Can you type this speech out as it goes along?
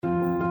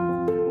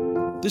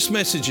This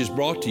message is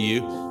brought to you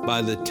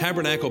by the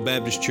Tabernacle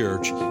Baptist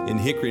Church in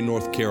Hickory,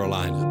 North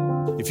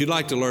Carolina. If you'd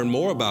like to learn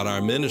more about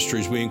our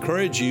ministries, we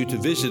encourage you to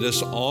visit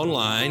us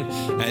online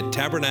at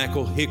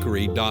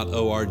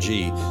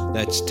tabernaclehickory.org.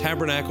 That's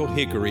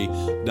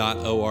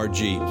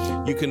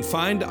tabernaclehickory.org. You can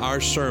find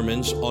our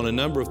sermons on a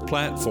number of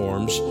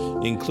platforms,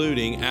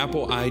 including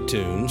Apple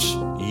iTunes,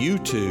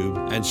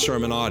 YouTube, and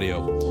Sermon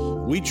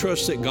Audio. We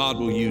trust that God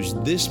will use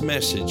this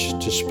message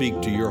to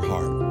speak to your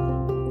heart.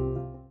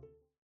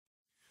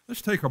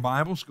 Let's take our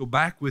Bibles, go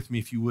back with me,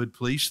 if you would,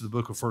 please, to the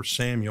book of 1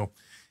 Samuel.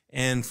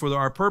 And for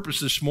our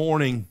purpose this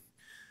morning,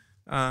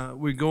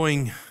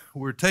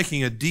 we're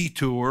taking a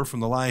detour from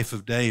the life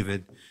of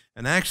David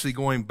and actually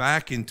going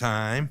back in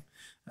time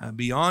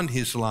beyond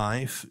his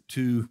life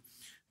to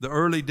the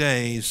early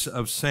days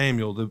of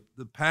Samuel.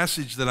 The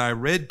passage that I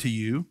read to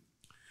you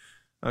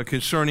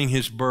concerning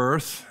his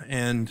birth,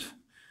 and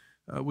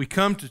we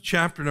come to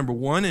chapter number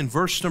 1 and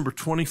verse number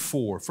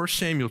 24. 1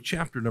 Samuel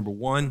chapter number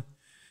 1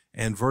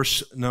 and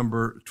verse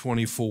number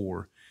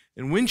 24.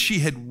 And when she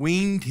had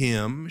weaned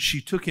him, she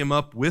took him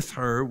up with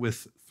her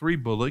with 3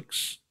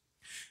 bullocks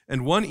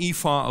and 1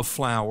 ephah of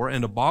flour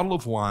and a bottle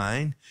of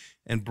wine,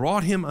 and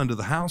brought him unto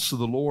the house of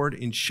the Lord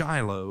in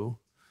Shiloh.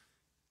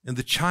 And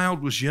the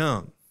child was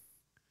young.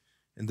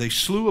 And they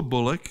slew a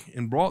bullock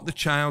and brought the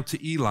child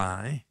to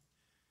Eli.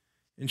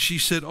 And she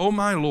said, O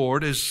my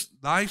Lord, as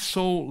thy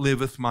soul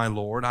liveth, my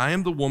Lord, I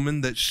am the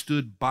woman that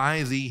stood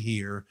by thee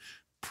here,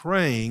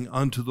 praying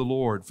unto the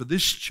Lord. For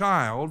this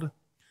child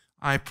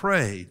I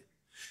prayed,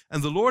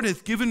 and the Lord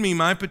hath given me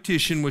my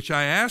petition which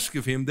I ask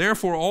of him.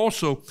 Therefore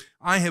also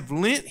I have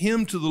lent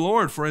him to the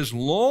Lord. For as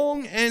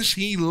long as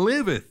he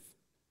liveth,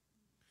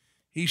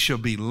 he shall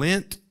be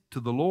lent to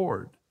the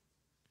Lord.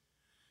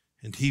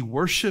 And he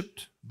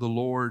worshiped the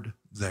Lord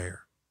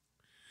there.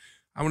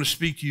 I want to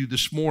speak to you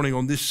this morning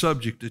on this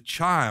subject, a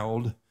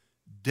child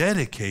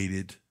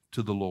dedicated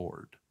to the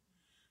Lord.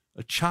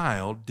 A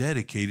child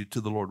dedicated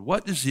to the Lord.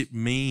 What does it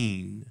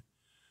mean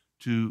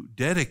to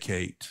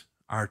dedicate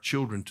our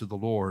children to the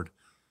Lord?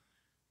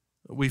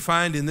 We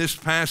find in this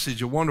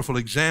passage a wonderful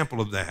example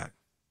of that.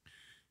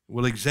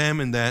 We'll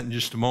examine that in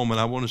just a moment.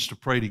 I want us to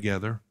pray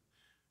together.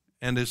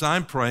 And as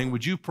I'm praying,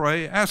 would you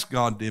pray? Ask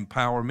God to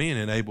empower me and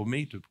enable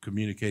me to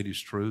communicate His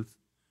truth.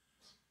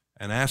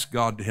 And ask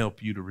God to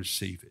help you to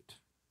receive it.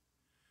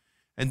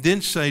 And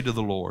then say to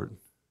the Lord,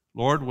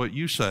 Lord, what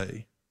you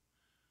say,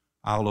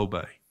 I'll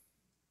obey.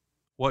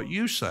 What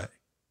you say,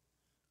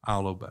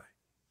 I'll obey.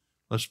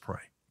 Let's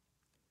pray.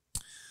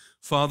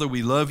 Father,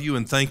 we love you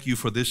and thank you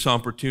for this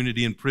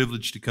opportunity and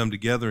privilege to come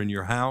together in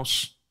your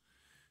house.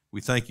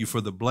 We thank you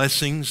for the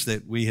blessings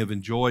that we have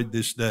enjoyed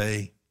this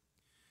day,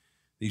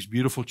 these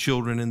beautiful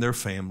children and their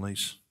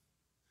families.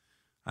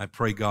 I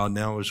pray, God,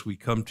 now as we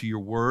come to your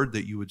word,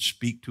 that you would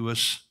speak to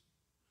us.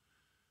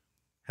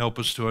 Help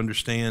us to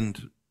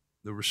understand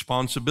the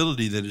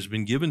responsibility that has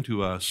been given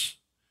to us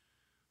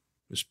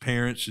as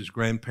parents, as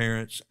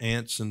grandparents,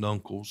 aunts and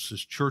uncles, as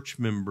church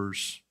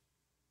members,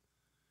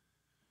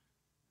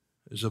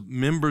 as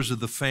members of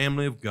the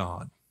family of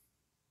God,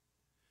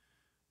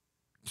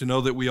 to know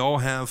that we all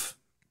have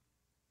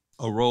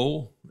a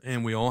role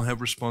and we all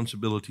have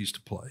responsibilities to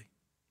play.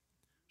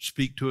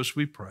 Speak to us,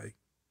 we pray.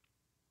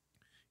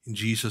 In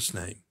Jesus'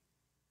 name,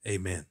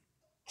 amen.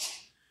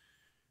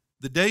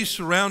 The days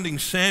surrounding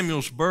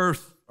Samuel's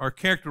birth are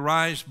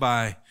characterized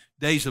by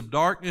days of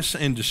darkness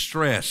and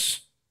distress.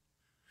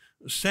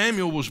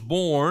 Samuel was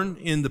born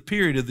in the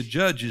period of the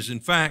judges. In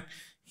fact,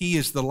 he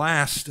is the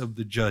last of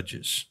the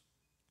judges.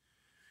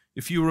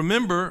 If you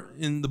remember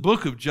in the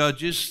book of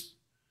Judges,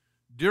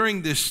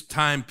 during this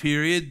time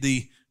period,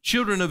 the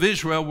children of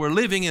Israel were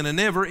living in a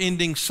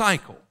never-ending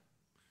cycle.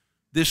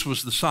 This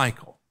was the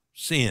cycle,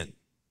 sin.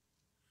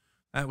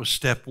 That was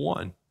step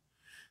 1.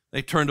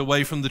 They turned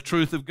away from the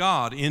truth of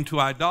God into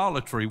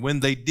idolatry. When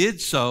they did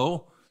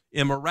so,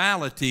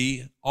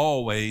 immorality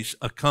always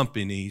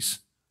accompanies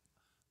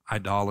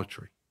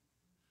idolatry.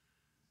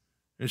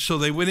 And so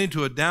they went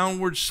into a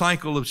downward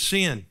cycle of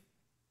sin.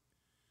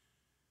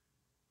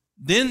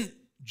 Then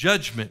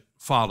judgment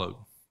followed.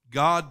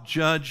 God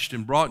judged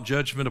and brought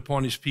judgment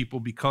upon his people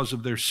because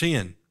of their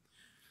sin.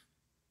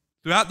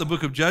 Throughout the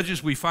book of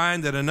Judges, we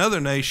find that another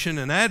nation,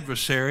 an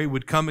adversary,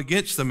 would come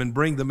against them and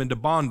bring them into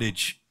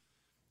bondage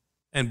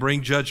and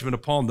bring judgment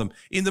upon them.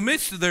 In the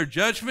midst of their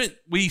judgment,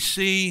 we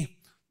see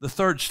the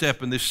third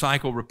step in this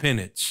cycle,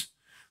 repentance.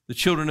 The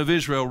children of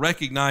Israel,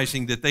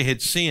 recognizing that they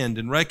had sinned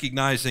and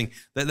recognizing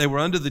that they were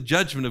under the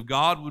judgment of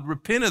God, would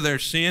repent of their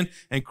sin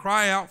and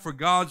cry out for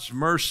God's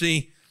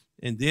mercy,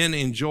 and then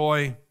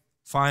enjoy,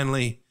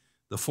 finally,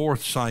 the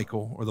fourth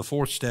cycle, or the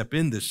fourth step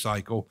in this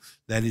cycle,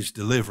 that is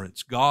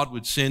deliverance. God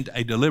would send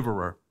a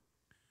deliverer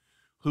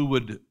who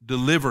would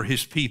deliver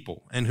his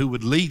people and who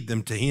would lead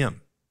them to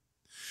him.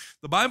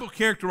 The Bible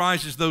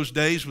characterizes those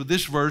days with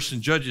this verse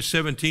in Judges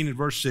 17 and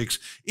verse 6.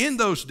 In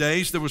those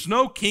days there was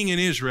no king in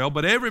Israel,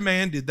 but every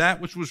man did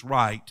that which was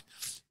right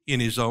in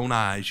his own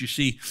eyes. You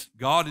see,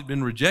 God had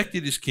been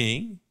rejected as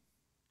king.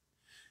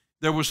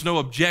 There was no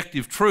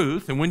objective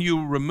truth. And when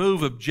you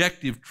remove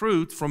objective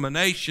truth from a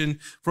nation,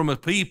 from a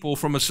people,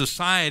 from a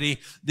society,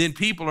 then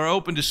people are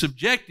open to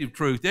subjective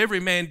truth. Every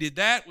man did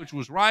that which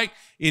was right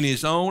in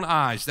his own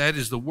eyes. That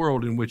is the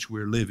world in which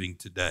we're living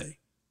today.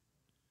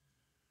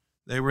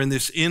 They were in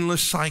this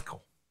endless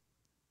cycle.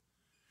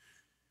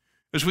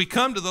 As we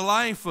come to the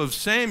life of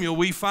Samuel,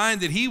 we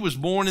find that he was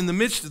born in the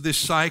midst of this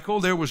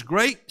cycle. There was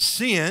great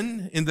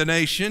sin in the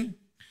nation.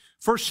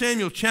 1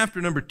 Samuel chapter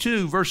number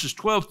 2, verses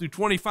 12 through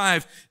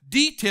 25,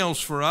 details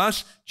for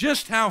us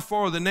just how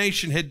far the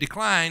nation had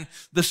declined.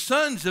 The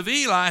sons of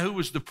Eli, who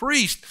was the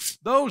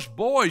priest, those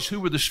boys who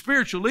were the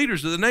spiritual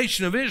leaders of the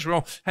nation of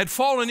Israel, had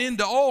fallen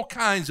into all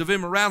kinds of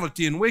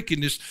immorality and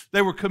wickedness.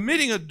 They were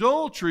committing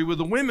adultery with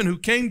the women who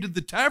came to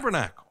the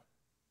tabernacle.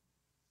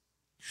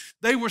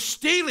 They were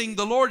stealing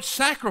the Lord's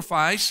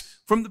sacrifice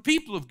from the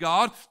people of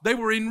God. They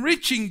were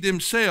enriching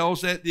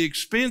themselves at the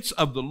expense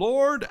of the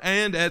Lord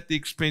and at the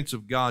expense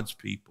of God's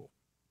people.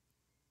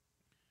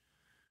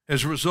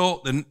 As a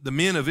result, the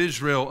men of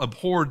Israel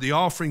abhorred the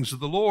offerings of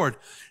the Lord,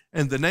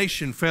 and the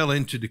nation fell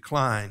into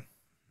decline.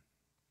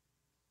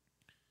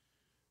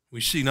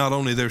 We see not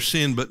only their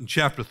sin, but in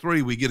chapter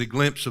 3 we get a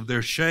glimpse of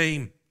their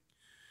shame.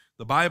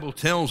 The Bible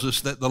tells us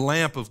that the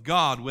lamp of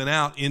God went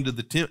out in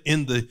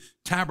the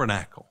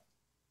tabernacle.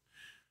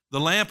 The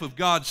lamp of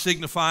God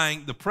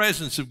signifying the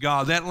presence of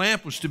God. That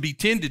lamp was to be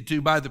tended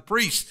to by the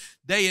priests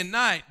day and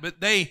night, but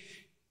they,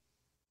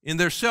 in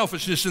their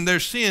selfishness and their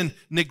sin,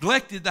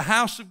 neglected the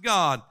house of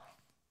God.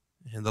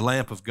 And the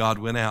lamp of God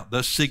went out,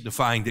 thus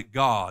signifying that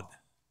God,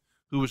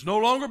 who was no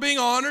longer being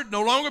honored,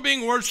 no longer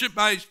being worshiped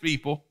by his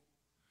people,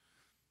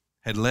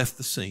 had left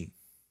the scene.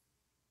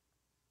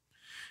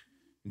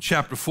 In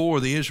chapter 4,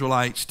 the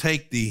Israelites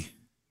take the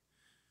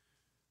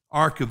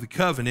Ark of the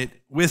Covenant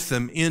with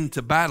them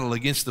into battle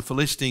against the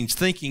Philistines,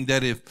 thinking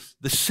that if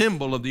the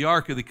symbol of the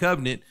Ark of the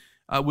Covenant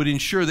would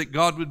ensure that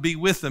God would be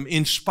with them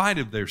in spite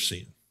of their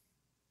sin.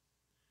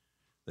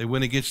 They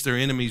went against their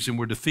enemies and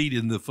were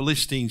defeated, and the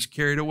Philistines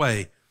carried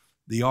away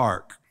the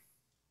ark.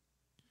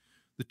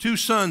 The two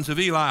sons of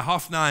Eli,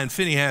 Hophni and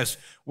Phinehas,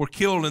 were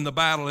killed in the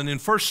battle. And in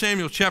 1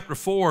 Samuel chapter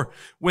 4,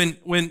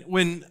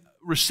 when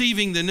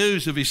receiving the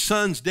news of his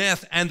son's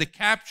death and the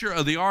capture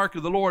of the ark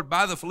of the Lord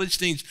by the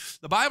Philistines,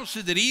 the Bible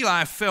said that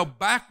Eli fell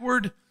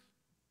backward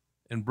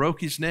and broke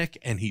his neck,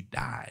 and he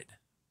died.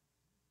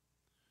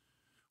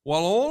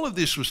 While all of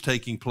this was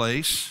taking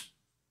place,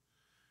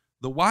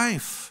 the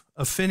wife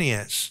of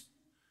Phinehas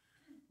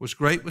was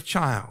great with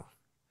child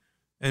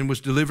and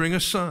was delivering a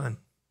son.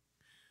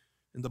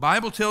 And the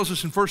Bible tells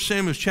us in 1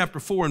 Samuel chapter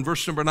 4 and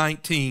verse number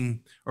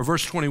 19, or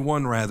verse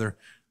 21 rather,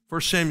 1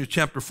 Samuel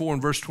chapter 4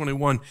 and verse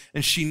 21,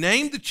 and she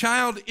named the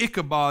child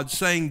Ichabod,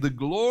 saying, the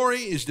glory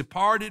is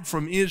departed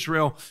from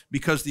Israel,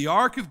 because the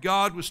ark of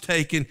God was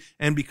taken,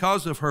 and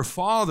because of her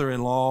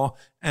father-in-law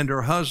and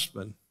her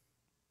husband.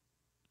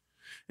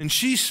 And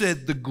she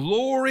said, the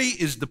glory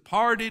is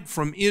departed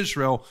from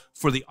Israel,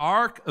 for the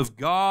ark of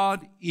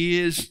God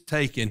is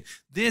taken.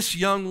 This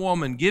young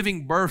woman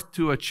giving birth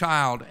to a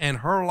child, and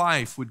her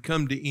life would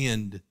come to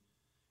end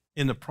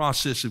in the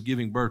process of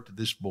giving birth to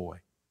this boy,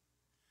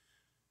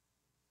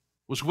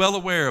 was well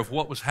aware of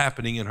what was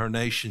happening in her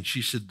nation.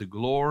 She said, the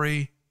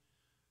glory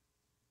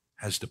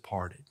has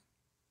departed.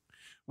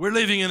 We're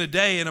living in a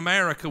day in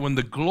America when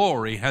the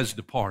glory has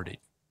departed.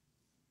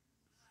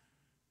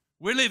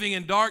 We're living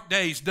in dark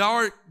days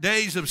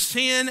of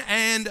sin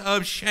and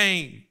of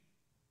shame.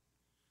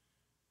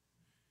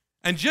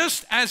 And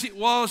just as it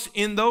was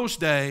in those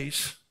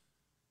days,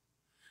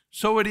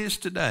 so it is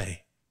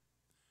today.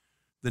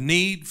 The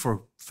need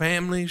for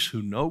families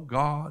who know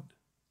God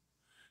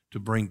to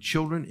bring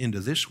children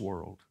into this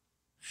world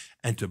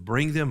and to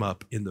bring them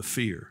up in the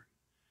fear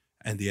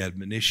and the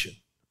admonition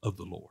of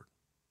the Lord.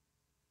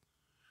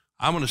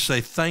 I want to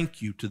say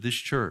thank you to this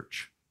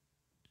church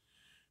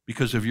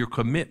because of your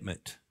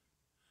commitment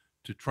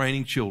to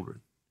training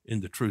children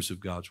in the truths of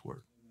God's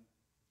Word.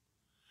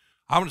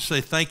 I want to say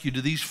thank you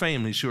to these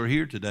families who are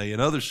here today and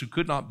others who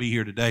could not be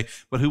here today,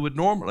 but who would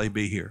normally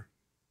be here,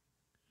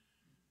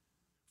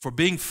 for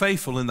being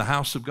faithful in the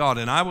house of God.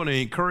 And I want to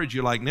encourage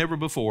you like never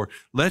before,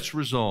 let's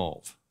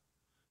resolve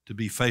to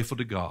be faithful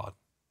to God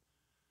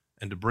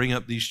and to bring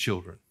up these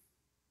children.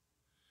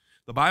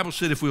 The Bible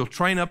said if we'll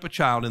train up a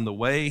child in the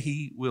way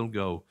he will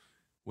go,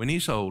 when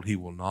he's old, he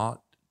will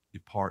not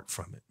depart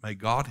from it. May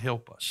God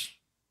help us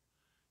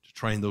to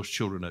train those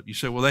children up. You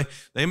say, well,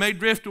 they may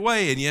drift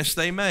away, and yes,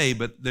 they may,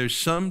 but there's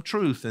some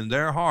truth in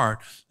their heart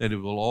that it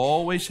will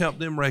always help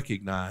them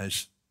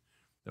recognize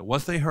that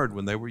what they heard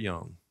when they were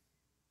young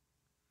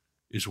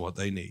is what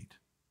they need.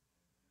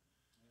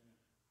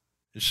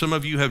 And some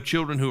of you have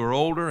children who are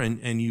older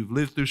and you've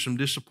lived through some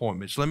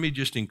disappointments. Let me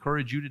just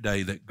encourage you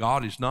today that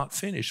God is not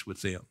finished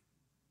with them.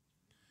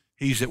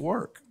 He's at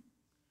work,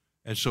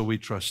 and so we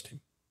trust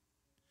Him.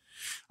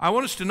 I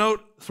want us to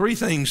note three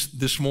things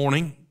this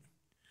morning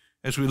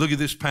as we look at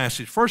this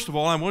passage. First of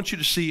all, I want you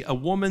to see a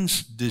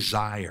woman's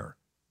desire.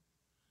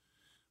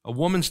 A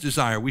woman's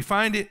desire. We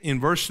find it in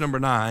verse number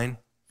 9.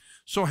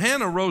 So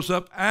Hannah rose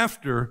up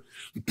after,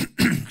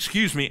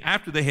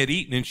 after they had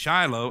eaten in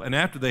Shiloh and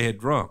after they had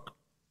drunk.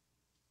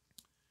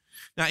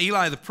 Now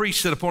Eli the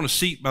priest sat upon a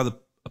seat by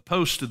a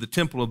post of the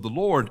temple of the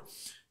Lord,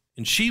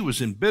 and she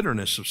was in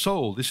bitterness of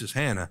soul. This is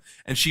Hannah.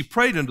 And she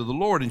prayed unto the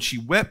Lord, and she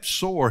wept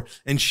sore,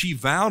 and she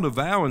vowed a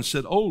vow and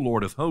said, O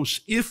Lord of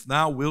hosts, if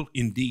thou wilt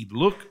indeed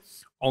look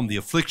on the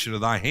affliction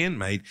of thy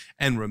handmaid,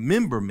 and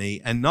remember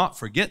me, and not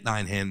forget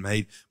thine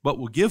handmaid, but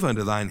will give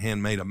unto thine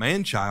handmaid a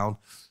man-child,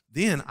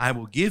 then I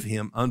will give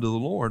him unto the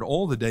Lord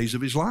all the days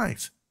of his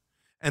life,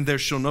 and there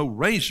shall no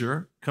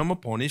razor come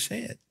upon his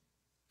head.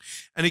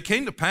 And it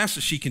came to pass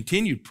as she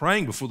continued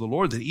praying before the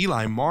Lord that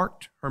Eli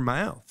marked her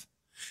mouth.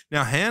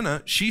 Now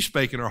Hannah, she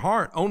spake in her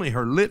heart, only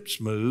her lips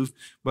moved,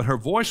 but her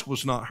voice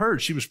was not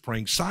heard. She was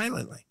praying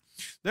silently.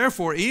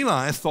 Therefore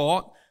Eli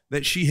thought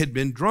that she had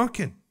been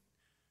drunken.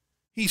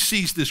 He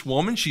sees this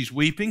woman, she's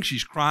weeping,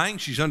 she's crying,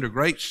 she's under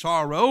great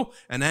sorrow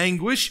and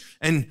anguish,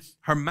 and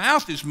her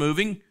mouth is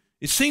moving.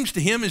 It seems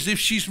to him as if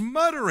she's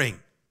muttering.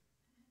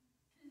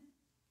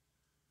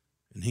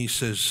 And he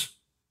says,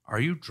 Are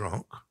you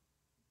drunk?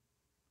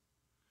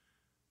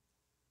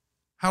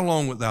 How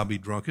long wilt thou be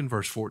drunken?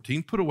 Verse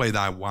 14, put away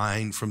thy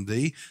wine from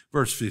thee.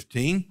 Verse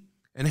 15,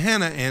 and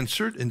Hannah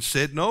answered and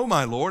said, No,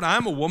 my Lord, I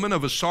am a woman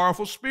of a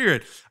sorrowful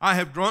spirit. I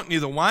have drunk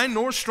neither wine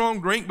nor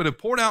strong drink, but have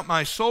poured out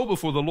my soul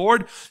before the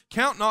Lord.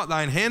 Count not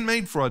thine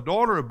handmaid for a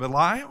daughter of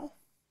Belial.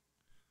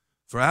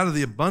 For out of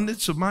the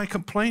abundance of my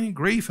complaint and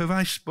grief have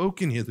I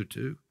spoken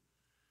hitherto.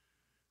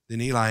 Then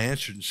Eli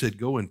answered and said,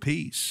 Go in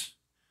peace,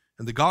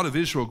 and the God of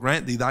Israel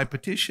grant thee thy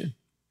petition,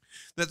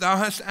 that thou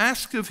hast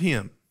asked of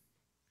him.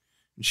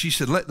 And she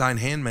said, Let thine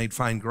handmaid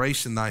find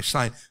grace in thy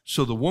sight.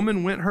 So the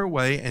woman went her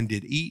way and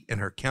did eat, and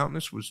her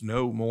countenance was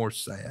no more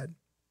sad.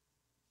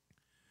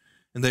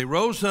 And they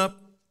rose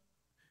up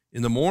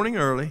in the morning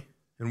early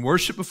and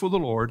worshiped before the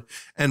Lord,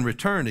 and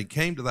returned and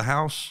came to the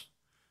house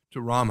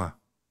to Ramah.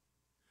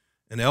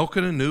 And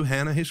Elkanah knew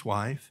Hannah his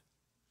wife,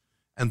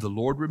 and the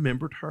Lord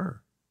remembered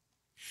her.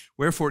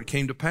 Wherefore it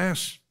came to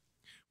pass,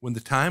 when the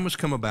time was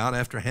come about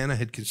after Hannah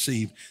had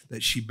conceived,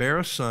 that she bare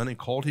a son and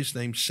called his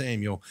name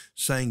Samuel,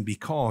 saying,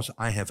 Because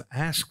I have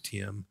asked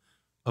him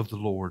of the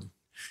Lord.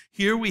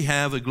 Here we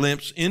have a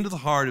glimpse into the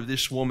heart of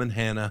this woman,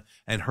 Hannah,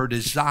 and her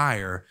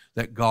desire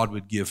that God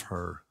would give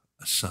her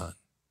a son.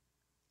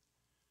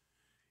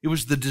 It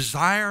was the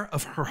desire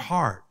of her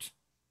heart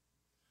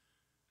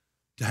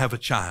to have a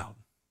child.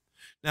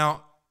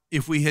 Now,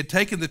 if we had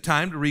taken the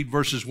time to read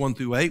verses 1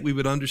 through 8, we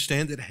would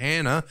understand that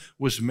Hannah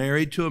was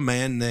married to a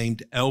man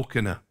named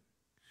Elkanah.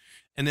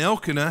 And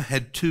Elkanah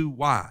had 2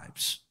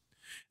 wives.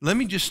 Let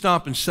me just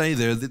stop and say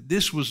there that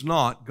this was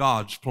not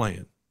God's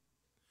plan.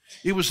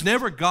 It was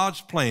never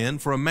God's plan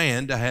for a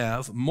man to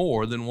have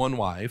more than 1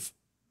 wife.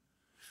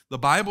 The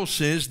Bible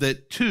says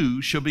that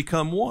 2 shall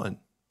become 1.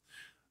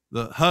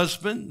 The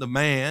husband, the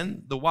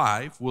man, the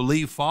wife will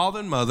leave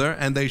father and mother,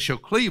 and they shall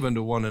cleave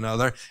unto one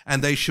another,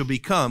 and they shall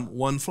become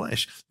one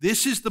flesh.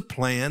 This is the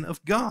plan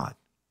of God.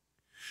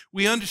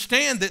 We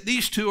understand that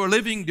these 2 are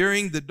living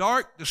during the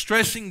dark,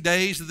 distressing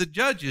days of the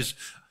judges.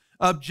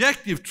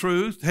 Objective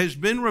truth has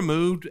been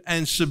removed,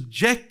 and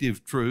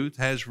subjective truth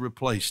has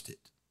replaced it.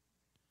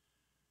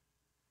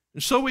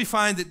 And so we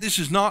find that this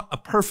is not a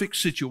perfect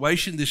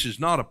situation. This is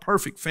not a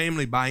perfect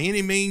family by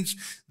any means.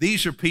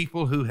 These are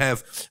people who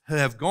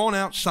have gone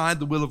outside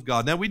the will of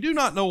God. Now, we do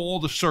not know all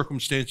the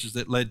circumstances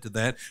that led to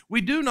that.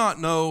 We do not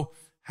know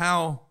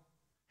how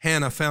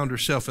Hannah found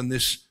herself in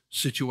this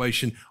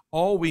situation.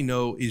 All we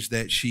know is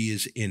that she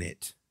is in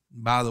it.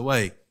 By the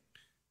way,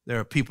 there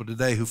are people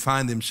today who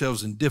find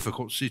themselves in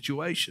difficult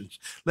situations.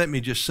 Let me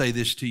just say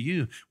this to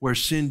you. Where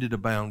sin did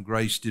abound,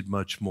 grace did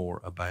much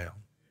more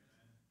abound.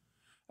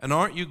 And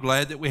aren't you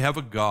glad that we have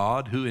a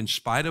God who, in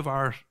spite of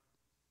our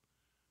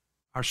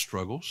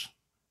struggles,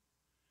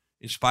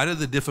 in spite of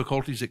the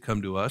difficulties that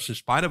come to us, in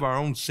spite of our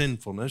own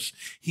sinfulness,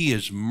 He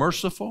is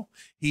merciful,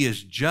 He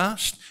is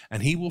just,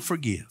 and He will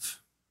forgive,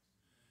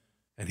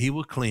 and He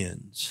will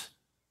cleanse.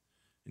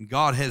 And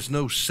God has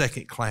no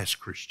second-class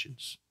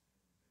Christians.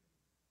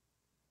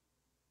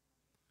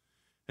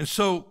 And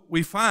so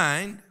we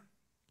find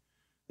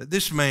that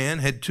this man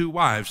had 2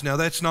 wives. Now,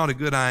 that's not a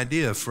good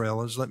idea,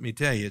 fellas. Let me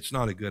tell you, it's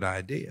not a good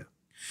idea.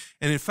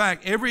 And in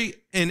fact,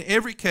 in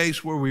every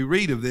case where we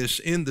read of this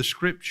in the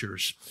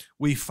Scriptures,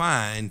 we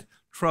find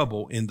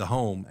trouble in the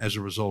home as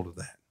a result of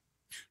that.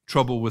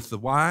 Trouble with the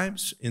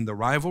wives in the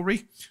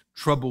rivalry,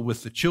 trouble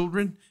with the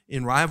children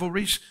in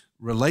rivalries,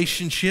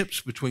 relationships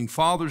between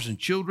fathers and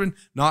children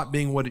not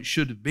being what it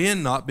should have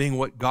been, not being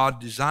what God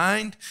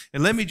designed.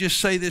 And let me just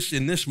say this,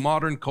 in this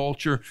modern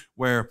culture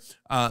where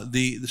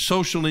the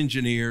social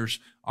engineers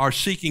are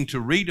seeking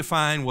to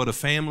redefine what a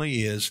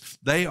family is,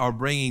 they are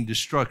bringing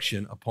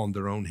destruction upon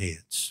their own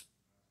heads.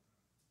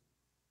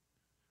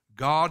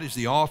 God is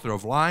the author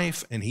of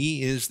life, and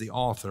He is the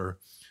author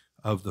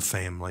of the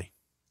family.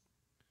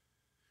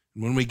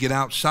 When we get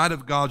outside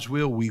of God's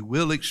will, we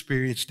will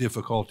experience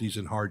difficulties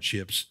and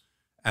hardships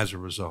as a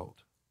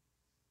result.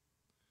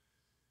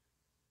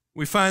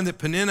 We find that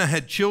Peninnah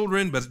had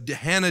children, but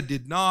Hannah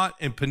did not,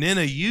 and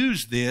Peninnah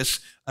used this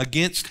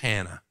against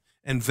Hannah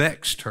and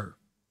vexed her.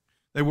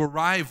 They were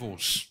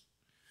rivals.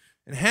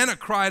 And Hannah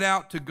cried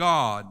out to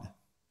God,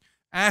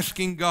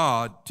 asking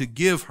God to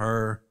give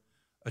her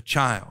a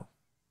child.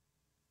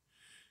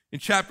 In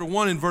chapter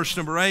 1, in verse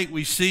number 8,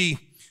 we see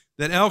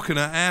that Elkanah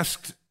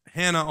asked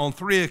Hannah on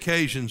 3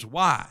 occasions,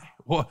 why?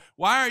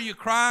 Why are you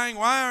crying?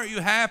 Why aren't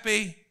you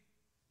happy?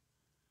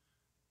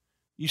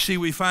 You see,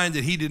 we find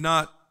that he did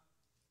not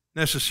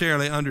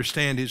necessarily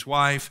understand his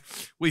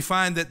wife. We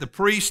find that the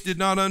priest did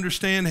not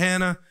understand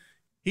Hannah.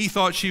 He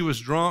thought she was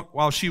drunk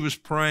while she was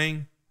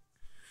praying.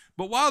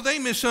 But while they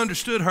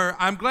misunderstood her,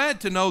 I'm glad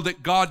to know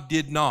that God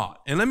did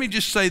not. And let me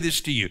just say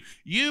this to you.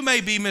 You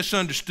may be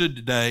misunderstood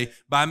today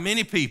by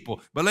many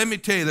people, but let me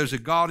tell you, there's a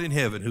God in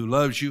heaven who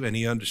loves you and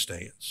he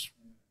understands.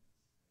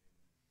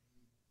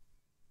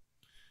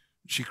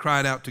 She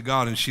cried out to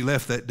God, and she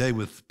left that day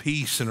with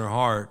peace in her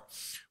heart,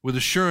 with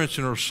assurance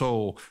in her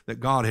soul that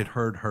God had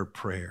heard her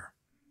prayer.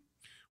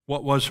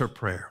 What was her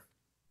prayer?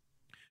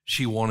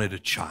 She wanted a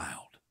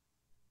child.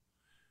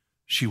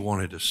 She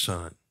wanted a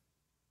son.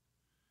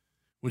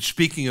 When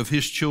speaking of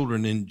his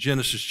children in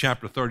Genesis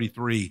chapter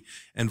 33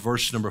 and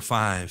verse number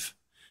 5,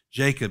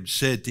 Jacob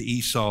said to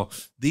Esau,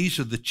 "These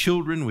are the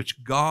children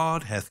which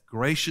God hath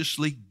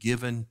graciously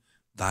given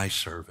thy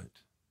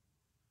servant."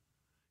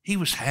 He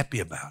was happy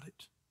about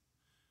it.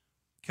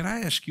 Can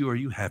I ask you, are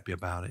you happy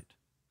about it?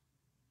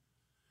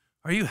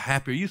 Are you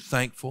happy? Are you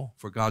thankful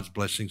for God's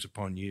blessings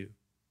upon you?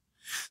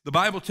 The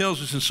Bible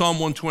tells us in Psalm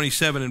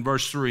 127 and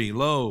verse 3,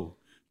 "Lo,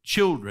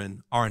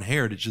 children are an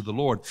heritage of the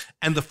Lord,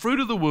 and the fruit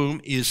of the womb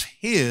is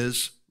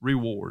his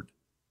reward."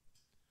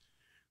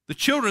 The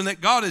children that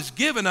God has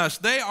given us,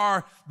 they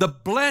are the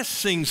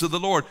blessings of the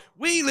Lord.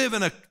 We live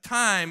in a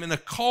time, in a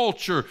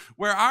culture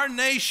where our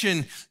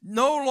nation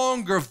no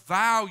longer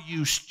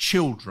values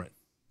children.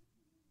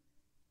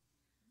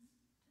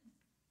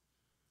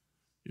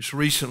 Just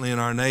recently in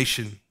our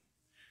nation,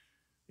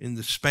 in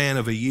the span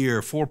of a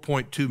year,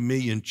 4.2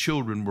 million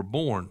children were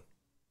born.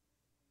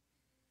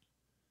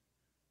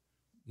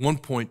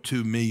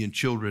 1.2 million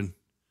children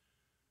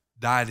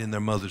died in their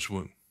mother's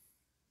womb.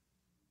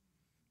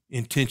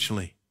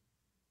 Intentionally,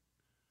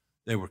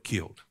 they were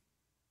killed.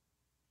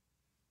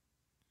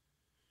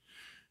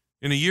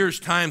 In a year's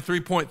time,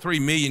 3.3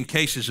 million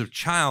cases of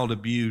child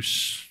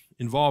abuse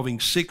involving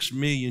 6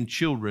 million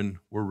children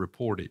were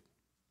reported.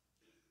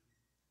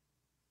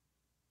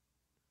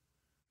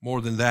 More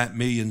than that,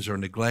 millions are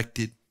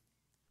neglected,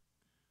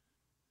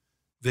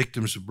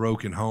 victims of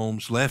broken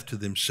homes, left to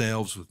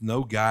themselves with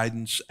no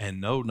guidance and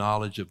no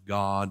knowledge of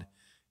God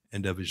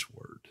and of his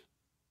word.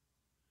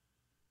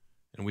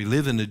 And we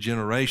live in a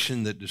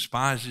generation that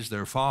despises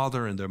their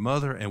father and their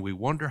mother, and we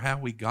wonder how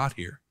we got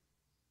here.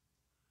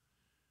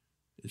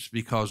 It's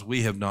because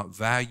we have not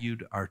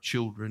valued our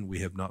children. We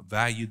have not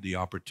valued the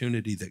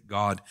opportunity that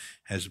God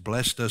has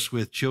blessed us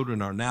with.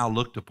 Children are now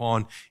looked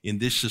upon in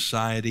this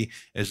society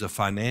as a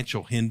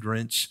financial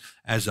hindrance,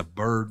 as a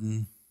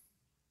burden.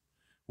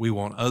 We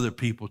want other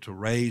people to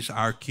raise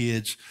our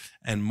kids.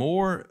 And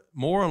more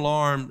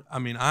alarmed,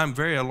 I'm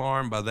very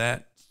alarmed by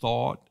that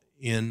thought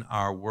in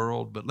our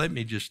world. But let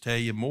me just tell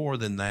you, more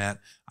than that,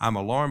 I'm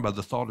alarmed by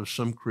the thought of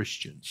some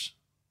Christians.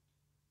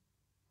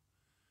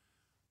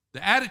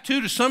 The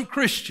attitude of some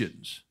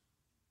Christians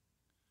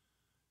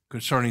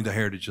concerning the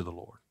heritage of the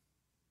Lord.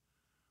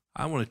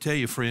 I want to tell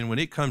you, friend, when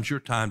it comes your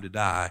time to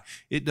die,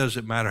 it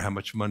doesn't matter how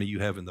much money you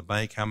have in the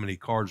bank, how many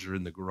cars are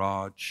in the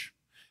garage,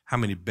 how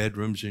many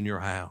bedrooms in your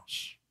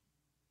house.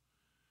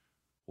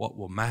 What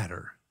will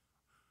matter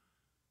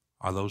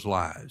are those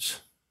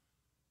lives,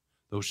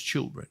 those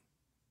children,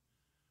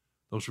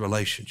 those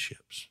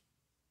relationships.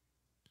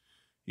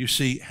 You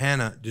see,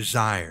 Hannah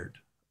desired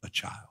a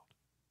child.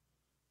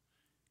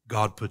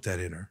 God put that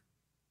in her.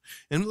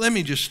 And let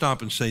me just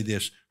stop and say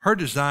this. Her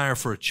desire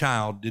for a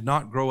child did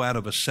not grow out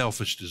of a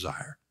selfish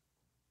desire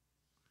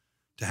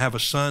to have a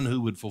son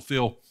who would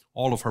fulfill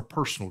all of her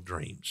personal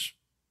dreams.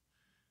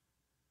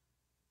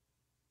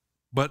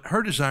 But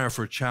her desire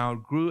for a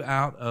child grew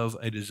out of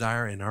a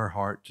desire in her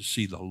heart to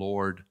see the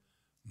Lord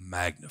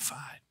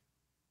magnified.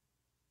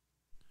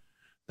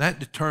 That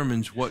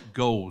determines what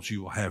goals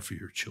you will have for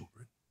your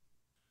children.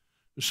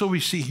 So we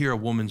see here a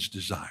woman's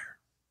desire.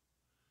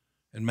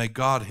 And may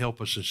God help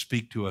us and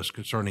speak to us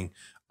concerning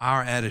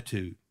our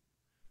attitude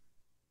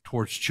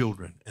towards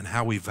children and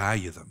how we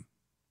value them.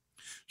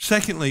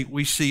 Secondly,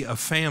 we see a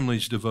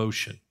family's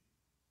devotion.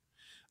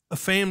 A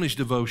family's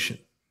devotion.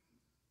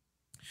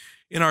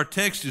 In our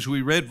text, as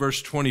we read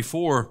verse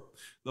 24,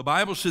 the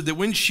Bible said that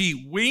when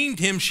she weaned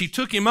him, she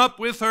took him up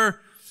with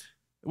her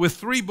with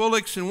 3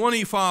 bullocks and 1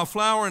 ephah of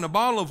flour and a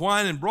bottle of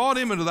wine, and brought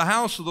him into the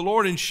house of the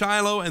Lord in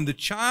Shiloh. And the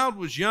child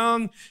was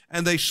young,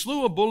 and they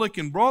slew a bullock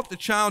and brought the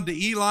child to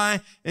Eli.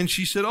 And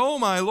she said, "O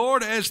my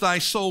Lord, as thy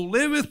soul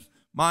liveth,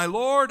 my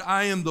Lord,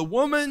 I am the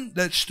woman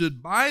that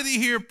stood by thee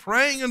here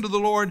praying unto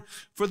the Lord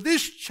for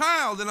this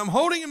child that I'm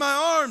holding in my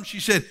arms." She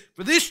said,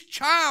 "For this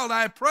child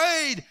I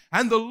prayed,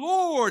 and the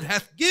Lord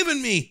hath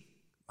given me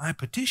my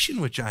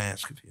petition which I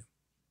ask of him."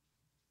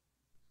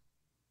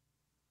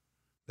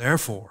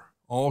 Therefore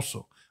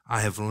also I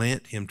have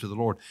lent him to the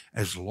Lord.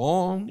 As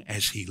long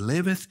as he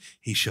liveth,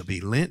 he shall be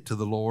lent to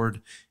the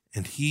Lord.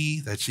 And he,"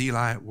 that's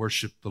Eli,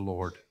 "worshiped the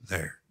Lord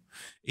there."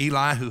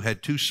 Eli, who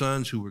had 2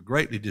 sons who were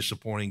greatly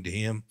disappointing to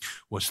him,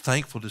 was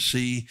thankful to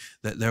see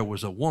that there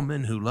was a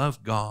woman who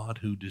loved God,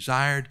 who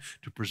desired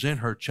to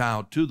present her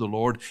child to the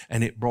Lord,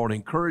 and it brought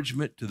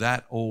encouragement to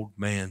that old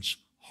man's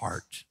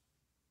heart.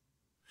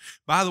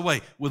 By the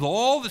way, with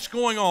all that's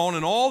going on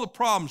and all the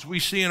problems we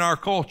see in our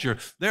culture,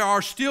 there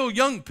are still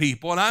young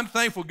people, and I'm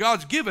thankful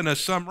God's given us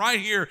some right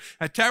here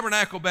at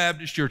Tabernacle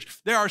Baptist Church.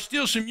 There are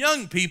still some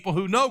young people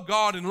who know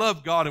God and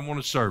love God and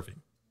want to serve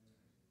Him.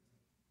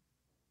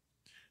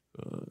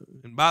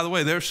 And by the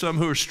way, there's some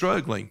who are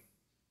struggling,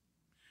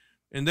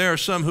 and there are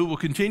some who will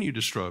continue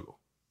to struggle.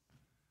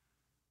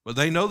 But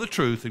they know the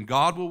truth, and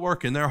God will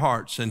work in their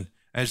hearts, and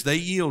as they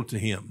yield to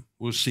Him,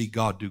 we'll see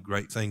God do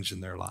great things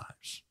in their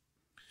lives.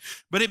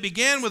 But it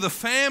began with a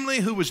family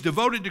who was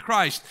devoted to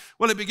Christ.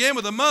 Well, it began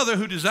with a mother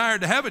who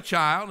desired to have a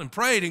child and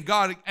prayed, and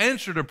God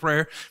answered her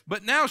prayer.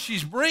 But now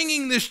she's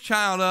bringing this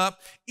child up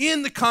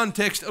in the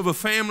context of a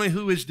family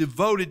who is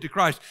devoted to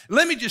Christ.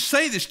 Let me just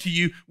say this to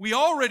you. We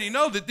already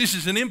know that this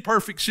is an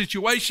imperfect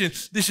situation.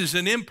 This is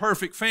an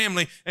imperfect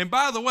family. And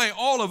by the way,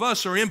 all of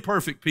us are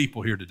imperfect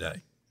people here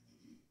today.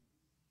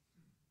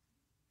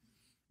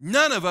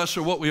 None of us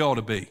are what we ought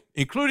to be,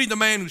 including the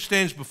man who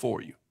stands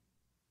before you.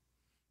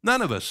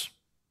 None of us.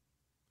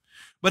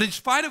 But in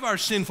spite of our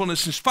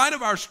sinfulness, in spite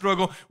of our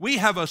struggle, we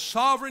have a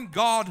sovereign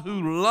God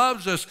who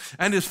loves us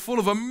and is full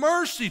of a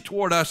mercy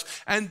toward us.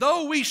 And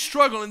though we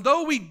struggle and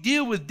though we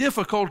deal with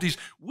difficulties,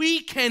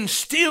 we can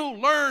still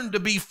learn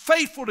to be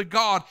faithful to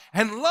God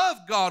and love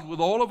God with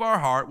all of our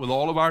heart, with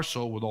all of our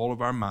soul, with all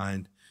of our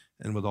mind,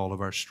 and with all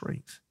of our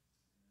strength.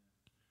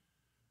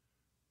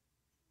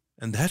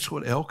 And that's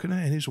what Elkanah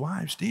and his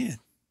wives did.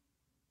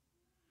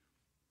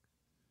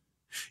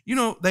 You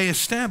know, they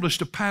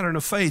established a pattern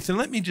of faith. And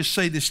let me just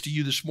say this to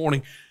you this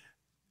morning.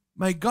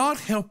 May God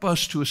help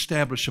us to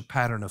establish a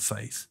pattern of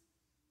faith.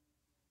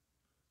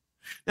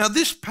 Now,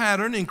 this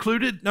pattern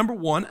included, number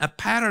 1, a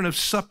pattern of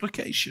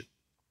supplication.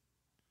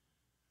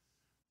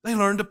 They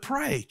learned to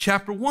pray.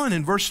 Chapter 1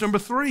 and verse number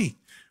 3.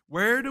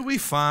 Where do we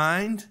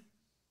find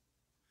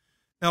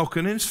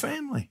Elkanah and his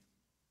family?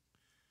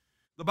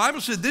 The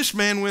Bible said this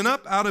man went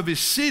up out of his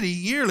city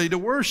yearly to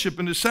worship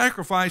and to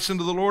sacrifice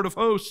unto the Lord of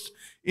hosts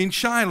in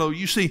Shiloh.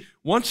 You see,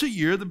 once a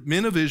year, the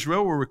men of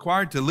Israel were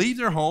required to leave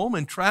their home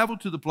and travel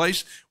to the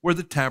place where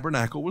the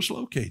tabernacle was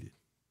located.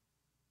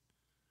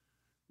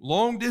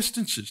 Long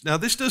distances. Now,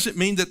 this doesn't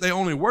mean that they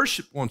only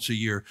worshiped once a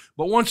year,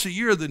 but once a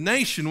year the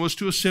nation was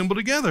to assemble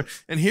together.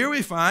 And here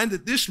we find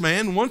that this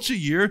man once a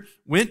year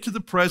went to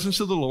the presence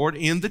of the Lord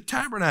in the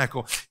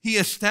tabernacle. He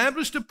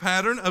established a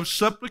pattern of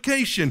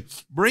supplication,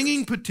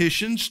 bringing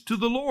petitions to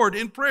the Lord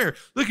in prayer.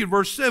 Look at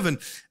verse 7.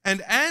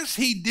 And as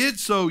he did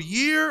so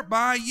year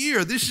by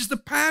year, this is the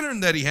pattern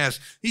that he has.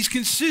 He's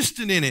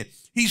consistent in it.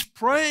 He's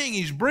praying.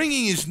 He's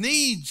bringing his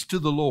needs to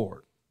the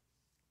Lord.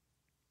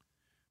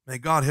 May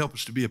God help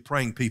us to be a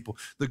praying people.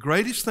 The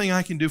greatest thing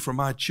I can do for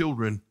my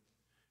children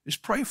is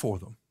pray for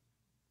them.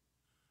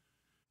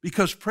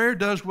 Because prayer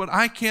does what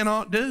I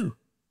cannot do.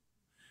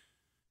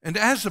 And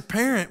as a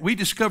parent, we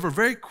discover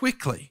very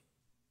quickly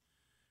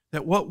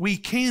that what we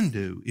can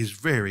do is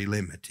very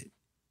limited.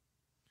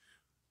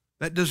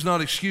 That does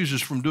not excuse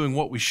us from doing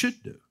what we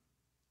should do.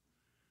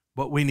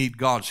 But we need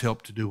God's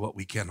help to do what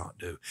we cannot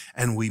do.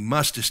 And we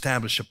must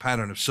establish a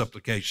pattern of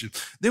supplication.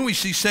 Then we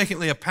see,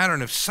 secondly, a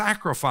pattern of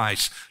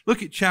sacrifice.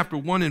 Look at chapter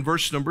 1 and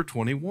verse number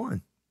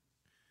 21.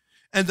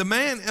 And the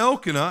man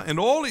Elkanah and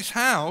all his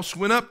house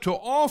went up to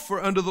offer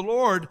unto the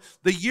Lord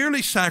the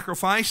yearly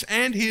sacrifice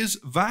and his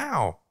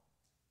vow.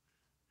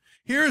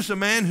 Here is a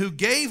man who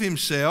gave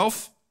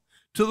himself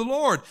to the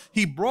Lord.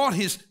 He brought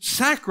his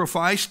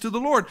sacrifice to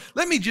the Lord.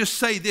 Let me just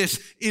say this.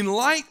 In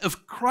light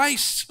of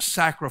Christ's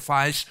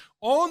sacrifice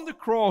on the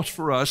cross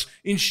for us,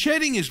 in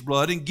shedding his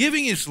blood and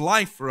giving his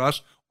life for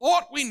us,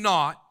 ought we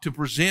not to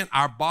present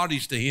our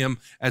bodies to him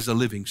as a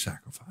living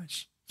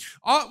sacrifice?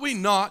 Ought we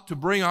not to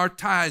bring our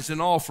tithes and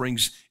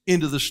offerings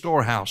into the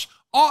storehouse?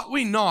 Ought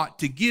we not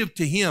to give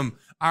to him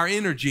our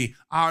energy,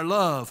 our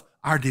love,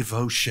 our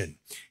devotion?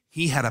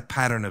 He had a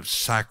pattern of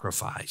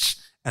sacrifice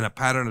and a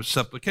pattern of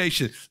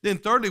supplication. Then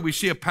thirdly, we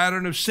see a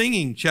pattern of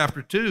singing,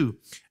 chapter 2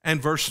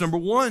 and verse number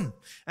 1.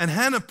 And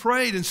Hannah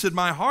prayed and said,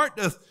 My heart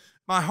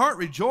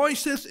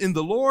rejoiceth in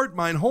the Lord,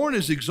 mine horn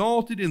is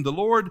exalted in the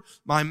Lord,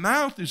 my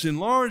mouth is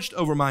enlarged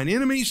over mine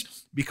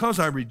enemies, because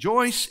I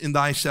rejoice in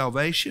thy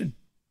salvation.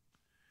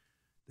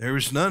 There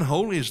is none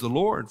holy as the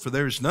Lord, for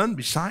there is none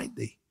beside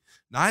thee,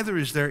 neither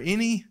is there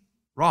any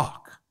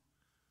rock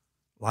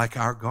like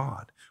our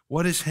God.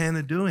 What is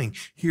Hannah doing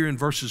here in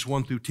verses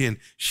 1 through 10?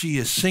 She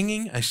is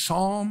singing a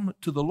psalm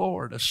to the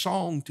Lord, a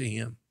song to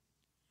him.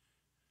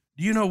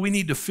 Do you know we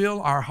need to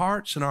fill our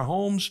hearts and our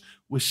homes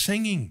with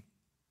singing?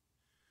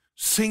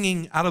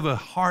 Singing out of a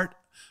heart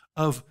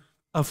of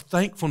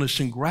thankfulness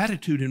and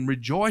gratitude and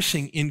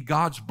rejoicing in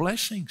God's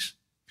blessings.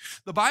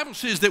 The Bible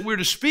says that we're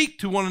to speak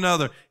to one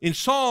another in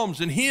psalms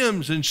and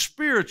hymns and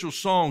spiritual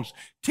songs,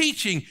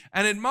 teaching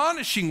and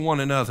admonishing one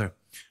another.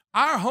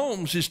 Our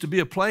homes is to be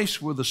a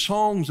place where the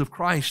songs of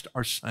Christ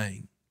are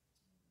sang.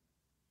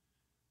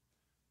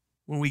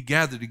 When we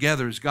gather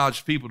together as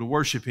God's people to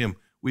worship Him,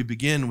 we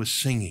begin with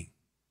singing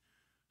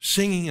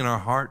in our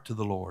heart to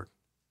the Lord.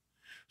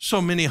 So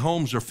many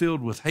homes are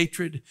filled with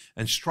hatred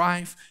and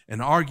strife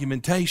and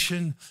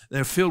argumentation.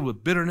 They're filled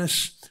with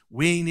bitterness.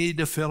 We need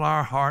to fill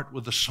our heart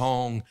with a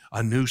song,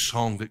 a new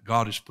song that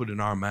God has put in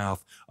our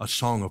mouth, a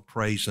song of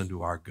praise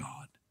unto our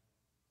God.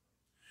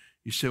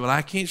 You say, well,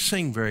 I can't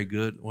sing very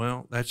good.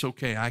 Well, that's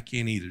okay. I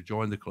can't either.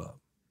 Join the club.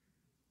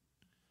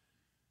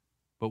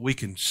 But we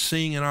can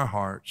sing in our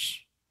hearts,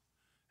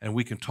 and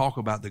we can talk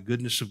about the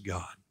goodness of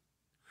God.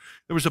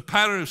 There was a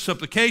pattern of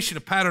supplication,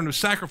 a pattern of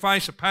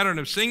sacrifice, a pattern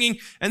of singing,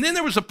 and then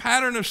there was a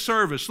pattern of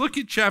service. Look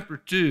at chapter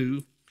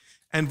 2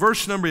 and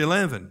verse number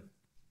 11.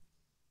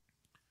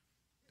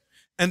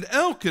 And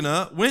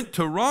Elkanah went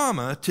to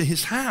Ramah to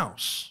his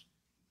house.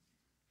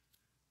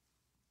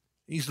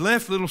 He's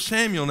left little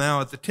Samuel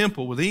now at the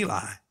temple with Eli.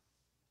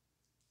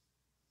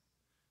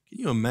 Can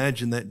you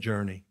imagine that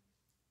journey?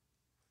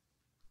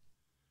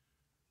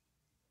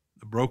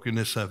 The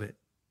brokenness of it.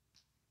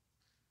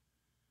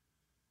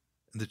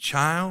 And the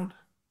child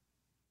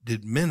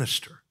did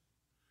minister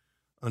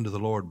unto the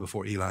Lord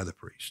before Eli the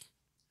priest.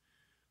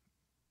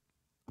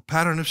 A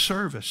pattern of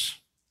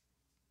service.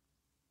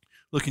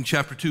 Look in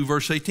chapter 2,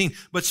 verse 18.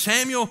 But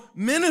Samuel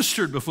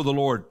ministered before the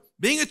Lord,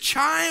 being a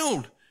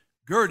child,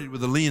 girded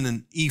with a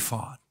linen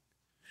ephod.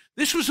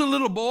 This was a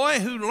little boy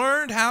who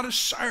learned how to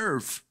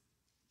serve.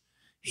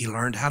 He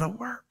learned how to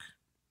work.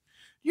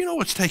 You know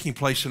what's taking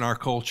place in our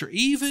culture,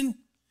 even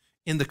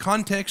in the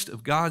context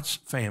of God's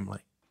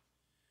family?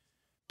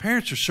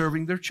 Parents are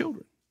serving their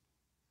children.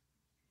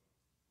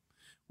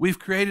 We've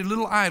created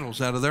little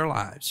idols out of their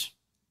lives.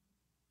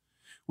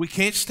 We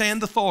can't stand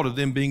the thought of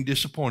them being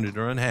disappointed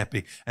or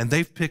unhappy, and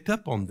they've picked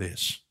up on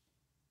this.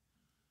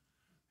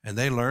 And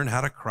they learn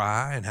how to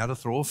cry and how to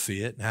throw a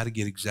fit and how to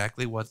get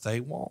exactly what they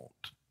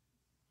want.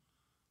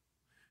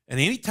 And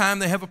anytime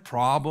they have a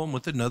problem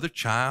with another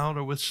child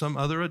or with some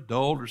other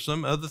adult or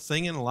some other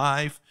thing in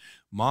life,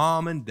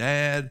 mom and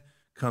dad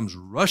comes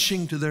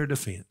rushing to their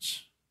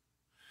defense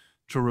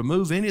to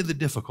remove any of the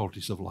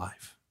difficulties of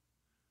life,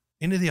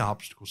 any of the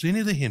obstacles,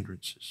 any of the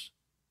hindrances.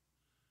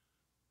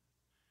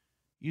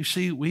 You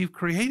see, we've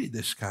created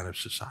this kind of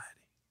society,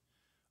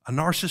 a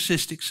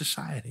narcissistic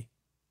society,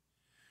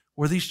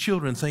 where these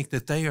children think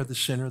that they are the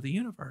center of the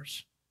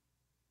universe.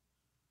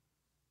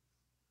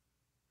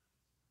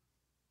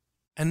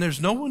 And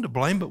there's no one to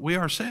blame but we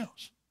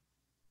ourselves.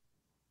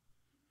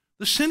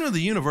 The center of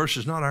the universe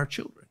is not our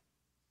children.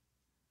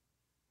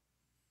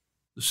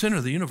 The center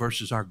of the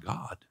universe is our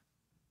God.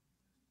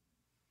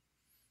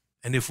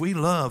 And if we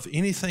love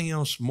anything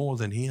else more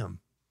than Him,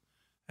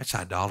 that's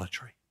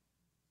idolatry.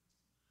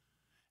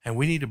 And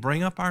we need to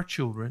bring up our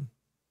children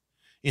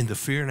in the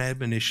fear and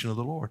admonition of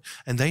the Lord.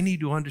 And they need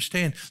to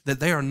understand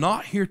that they are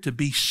not here to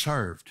be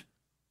served.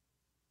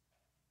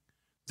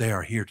 They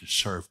are here to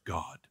serve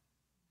God.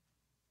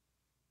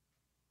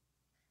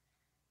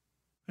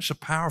 That's a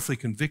powerfully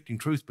convicting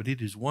truth, but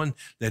it is one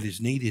that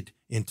is needed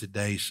in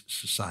today's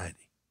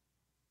society.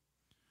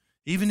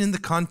 Even in the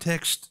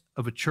context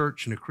of a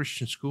church and a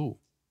Christian school,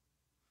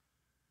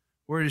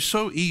 where it is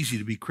so easy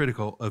to be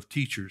critical of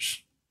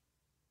teachers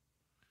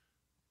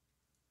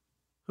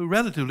who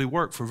relatively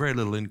work for very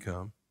little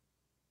income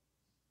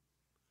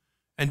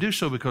and do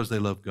so because they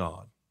love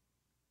God.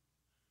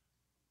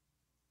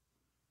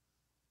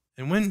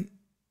 And when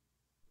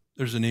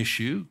there's an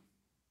issue,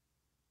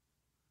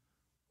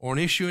 or an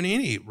issue in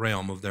any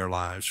realm of their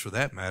lives for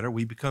that matter,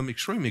 we become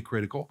extremely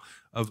critical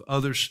of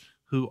others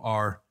who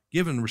are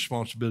given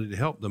responsibility to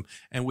help them,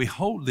 and we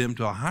hold them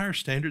to a higher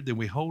standard than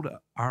we hold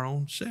our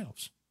own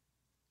selves.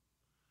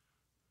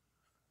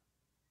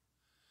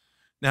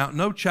 Now,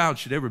 no child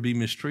should ever be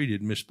mistreated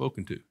and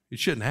misspoken to. It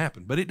shouldn't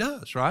happen, but it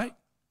does, right?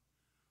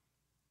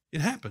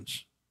 It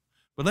happens.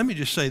 But let me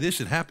just say this,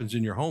 it happens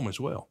in your home as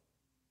well.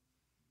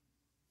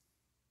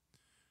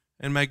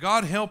 And may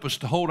God help us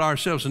to hold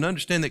ourselves and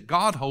understand that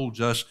God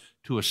holds us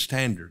to a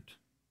standard.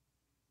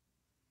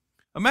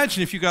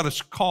 Imagine if you got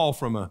a call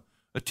from a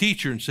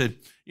teacher and said,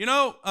 you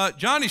know,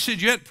 Johnny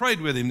said you hadn't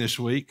prayed with him this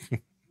week.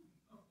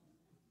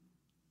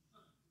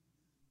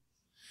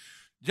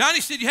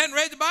 Johnny said you hadn't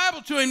read the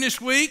Bible to him this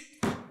week.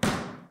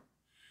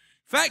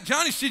 In fact,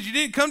 Johnny said you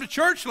didn't come to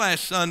church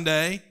last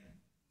Sunday.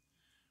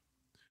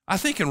 I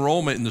think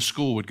enrollment in the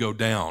school would go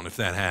down if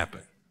that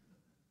happened.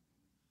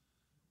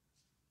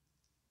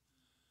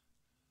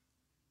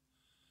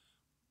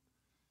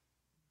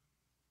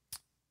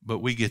 But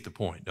we get the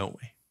point, don't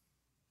we?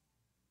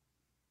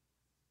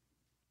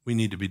 We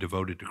need to be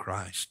devoted to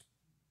Christ.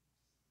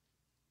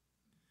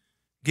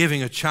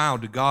 Giving a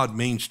child to God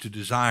means to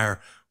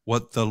desire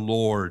what the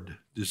Lord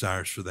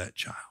desires for that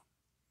child.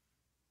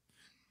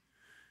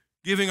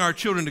 Giving our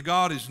children to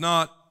God is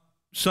not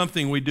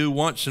something we do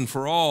once and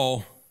for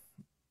all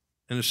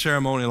in a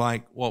ceremony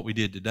like what we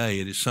did today.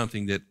 It is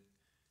something that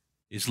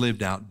is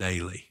lived out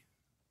daily.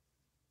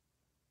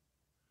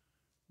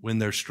 When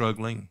they're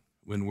struggling,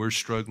 when we're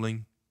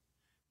struggling,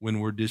 when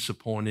we're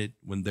disappointed,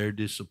 when they're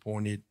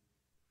disappointed,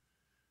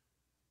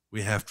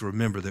 we have to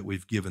remember that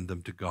we've given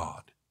them to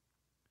God.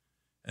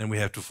 And we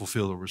have to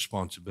fulfill the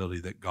responsibility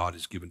that God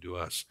has given to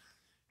us.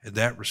 And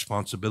that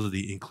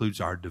responsibility includes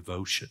our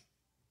devotion.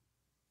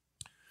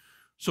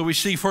 So we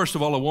see, first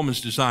of all, a woman's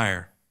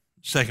desire.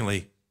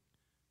 Secondly,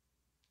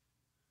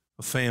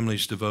 a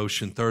family's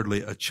devotion.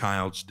 Thirdly, a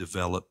child's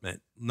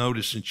development.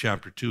 Notice in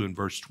chapter 2 and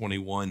verse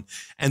 21,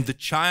 and the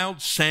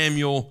child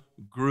Samuel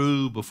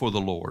grew before the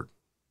Lord.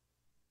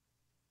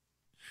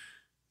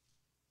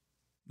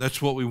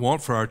 That's what we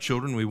want for our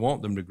children. We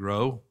want them to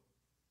grow.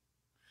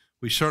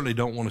 We certainly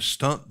don't want to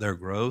stunt their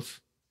growth.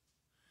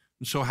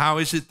 And so how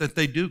is it that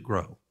they do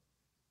grow?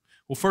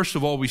 Well, first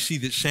of all, we see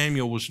that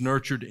Samuel was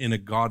nurtured in a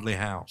godly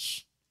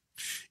house.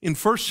 In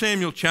 1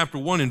 Samuel chapter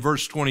 1 and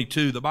verse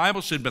 22, the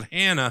Bible said, but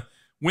Hannah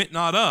went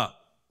not up.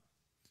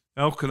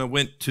 Elkanah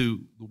went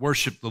to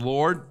worship the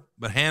Lord,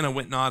 but Hannah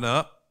went not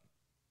up.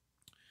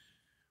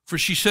 For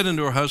she said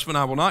unto her husband,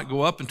 I will not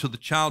go up until the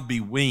child be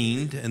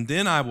weaned, and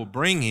then I will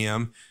bring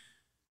him,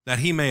 that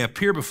he may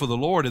appear before the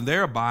Lord, and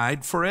there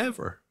abide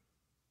forever.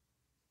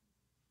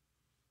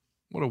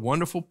 What a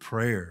wonderful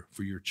prayer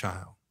for your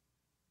child,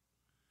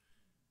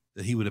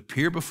 that he would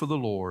appear before the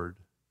Lord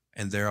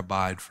and there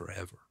abide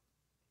forever.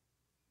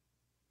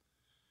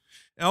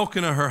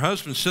 Elkanah, her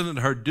husband, said unto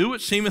her, do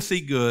what seemeth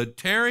thee good,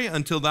 tarry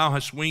until thou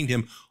hast weaned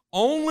him.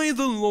 Only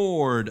the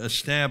Lord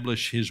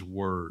establish his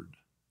word.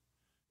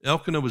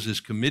 Elkanah was as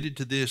committed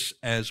to this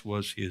as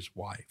was his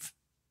wife.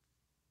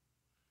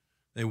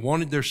 They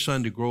wanted their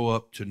son to grow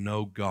up to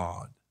know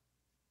God.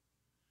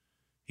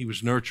 He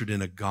was nurtured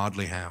in a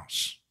godly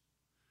house.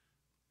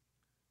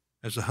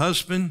 As a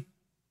husband,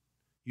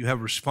 you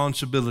have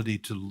responsibility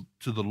to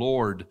the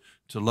Lord,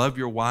 to love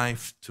your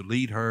wife, to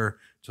lead her,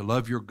 to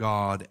love your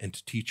God, and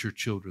to teach your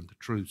children the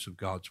truths of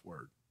God's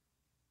word.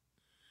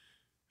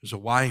 As a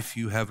wife,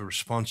 you have a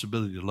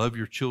responsibility to love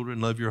your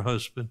children, love your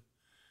husband,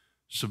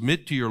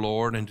 submit to your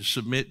Lord, and to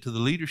submit to the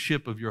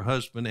leadership of your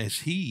husband as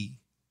he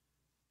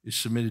is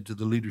submitted to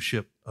the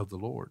leadership of the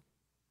Lord.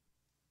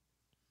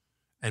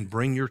 And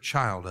bring your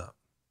child up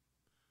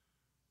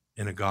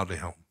in a godly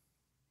home.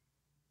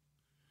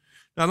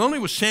 Not only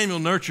was Samuel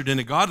nurtured in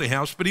a godly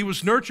house, but he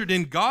was nurtured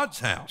in God's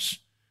house.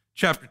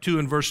 Chapter 2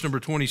 and verse number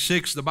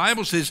 26, the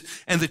Bible says,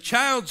 and the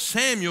child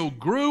Samuel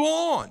grew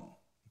on.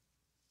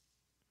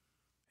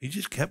 He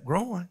just kept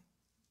growing.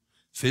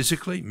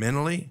 Physically,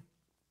 mentally,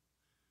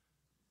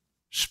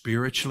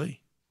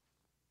 spiritually,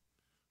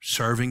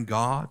 serving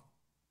God.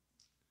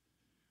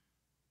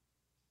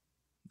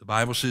 The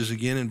Bible says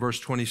again in verse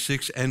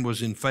 26, and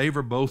was in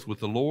favor both with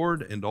the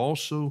Lord and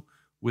also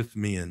with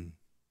men.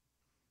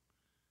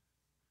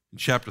 In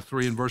chapter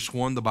 3 and verse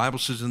 1, the Bible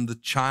says, and the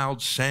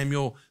child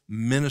Samuel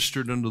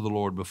ministered unto the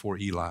Lord before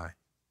Eli.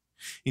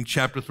 In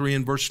chapter 3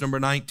 and verse number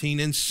 19,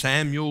 and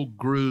Samuel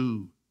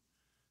grew,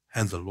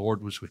 and the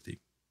Lord was with him.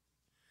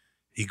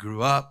 He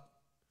grew up,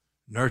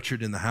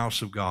 nurtured in the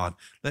house of God.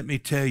 Let me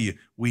tell you,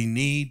 we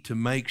need to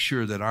make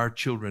sure that our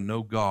children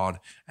know God,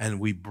 and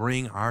we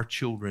bring our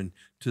children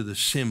to the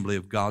assembly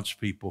of God's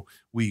people.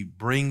 We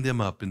bring them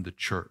up in the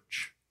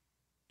church.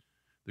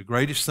 The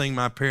greatest thing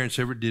my parents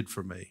ever did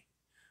for me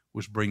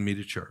was bring me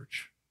to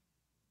church.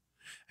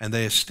 And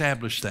they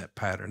established that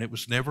pattern. It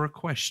was never a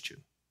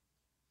question.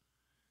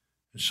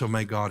 And so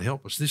may God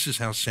help us. This is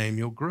how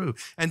Samuel grew.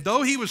 And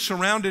though he was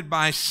surrounded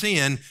by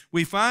sin,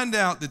 we find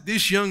out that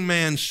this young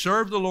man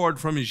served the Lord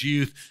from his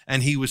youth,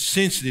 and he was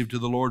sensitive to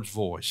the Lord's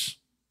voice.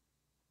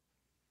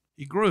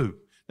 He grew.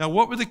 Now,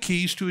 what were the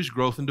keys to his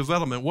growth and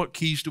development? What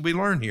keys do we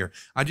learn here?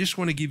 I just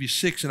want to give you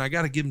 6, and I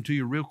got to give them to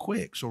you real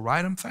quick, so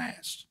write them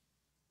fast.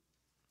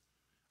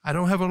 I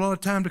don't have a lot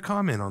of time to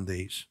comment on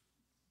these.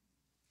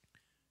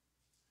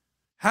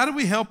 How do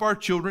we help our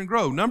children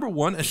grow? Number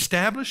 1,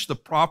 establish the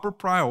proper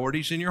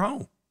priorities in your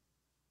home.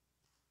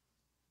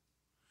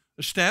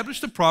 Establish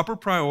the proper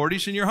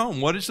priorities in your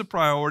home. What is the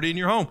priority in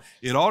your home?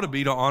 It ought to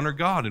be to honor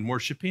God and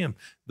worship him.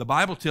 The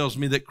Bible tells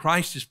me that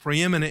Christ is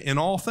preeminent in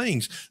all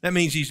things. That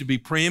means he's to be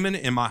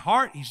preeminent in my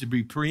heart. He's to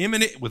be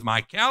preeminent with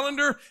my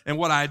calendar and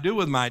what I do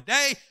with my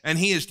day. And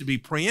he is to be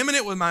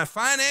preeminent with my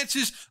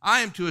finances.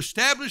 I am to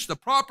establish the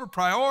proper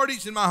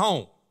priorities in my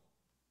home.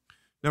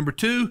 Number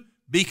 2,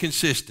 be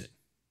consistent.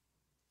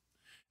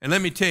 And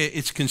let me tell you,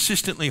 it's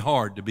consistently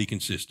hard to be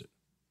consistent.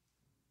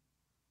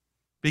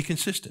 Be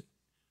consistent.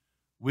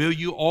 Will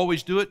you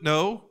always do it?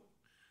 No.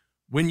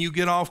 When you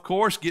get off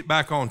course, get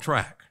back on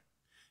track.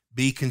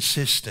 Be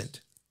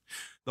consistent.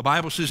 The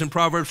Bible says in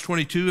Proverbs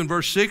 22 and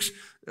verse 6,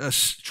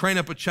 train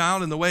up a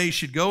child in the way he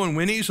should go, and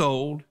when he's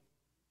old,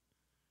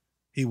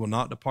 he will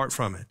not depart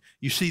from it.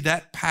 You see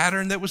that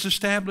pattern that was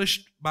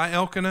established by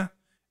Elkanah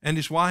and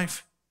his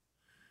wife?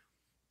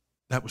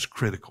 That was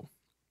critical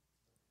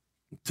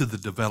to the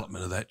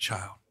development of that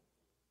child.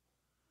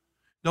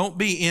 Don't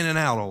be in and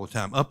out all the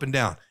time, up and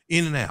down,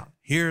 in and out,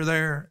 here,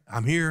 there,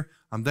 I'm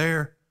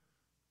there,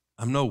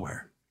 I'm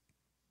nowhere.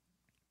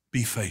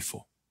 Be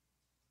faithful.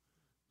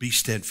 Be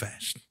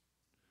steadfast,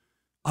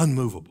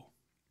 unmovable,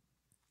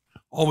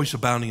 always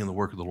abounding in the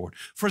work of the Lord.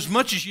 For as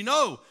much as you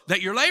know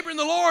that your labor in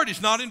the Lord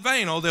is not in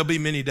vain. Oh, there'll be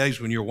many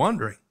days when you're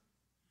wondering.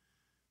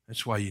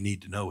 That's why you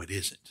need to know it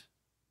isn't.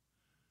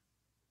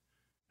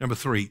 Number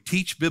 3,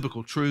 teach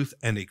biblical truth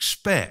and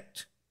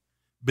expect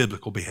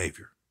biblical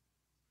behavior.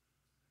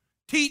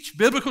 Teach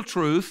biblical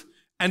truth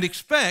and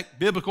expect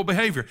biblical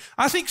behavior.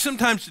 I think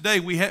sometimes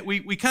today we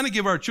kind of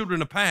give our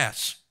children a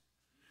pass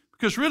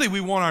because really we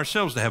want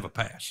ourselves to have a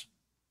pass.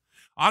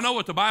 I know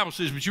what the Bible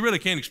says, but you really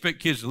can't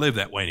expect kids to live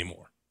that way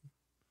anymore.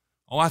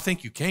 Oh, I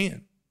think you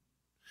can.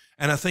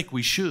 And I think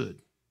we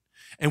should.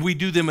 And we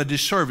do them a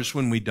disservice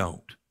when we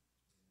don't.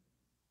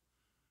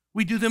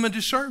 We do them a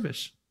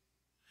disservice.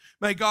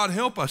 May God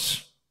help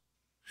us.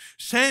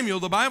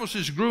 Samuel, the Bible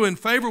says, grew in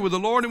favor with the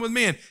Lord and with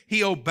men.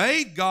 He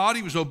obeyed God.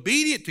 He was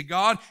obedient to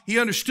God. He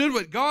understood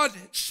what God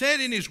said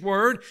in His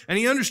Word, and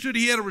he understood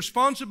he had a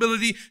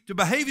responsibility to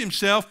behave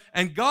himself,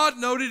 and God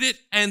noted it,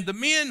 and the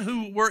men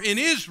who were in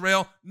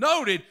Israel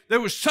noted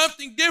there was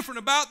something different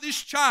about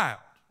this child.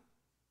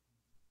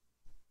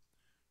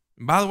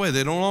 And by the way,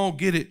 they don't all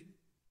get it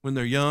when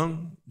they're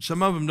young.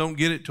 Some of them don't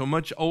get it till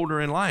much older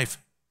in life.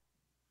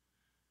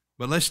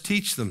 But let's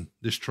teach them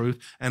this truth,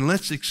 and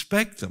let's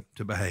expect them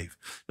to behave.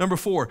 Number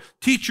 4,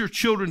 teach your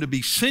children to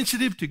be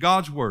sensitive to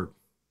God's Word.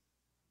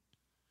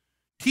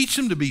 Teach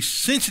them to be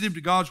sensitive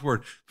to God's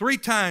Word. 3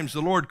 times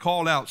the Lord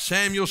called out,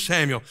 Samuel,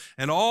 Samuel.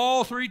 And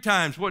all 3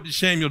 times, what did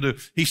Samuel do?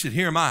 He said,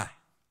 here am I.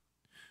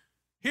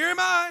 Here am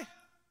I.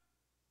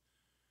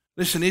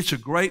 Listen, it's a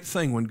great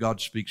thing when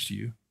God speaks to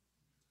you.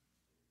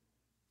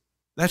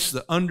 That's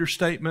the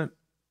understatement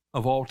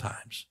of all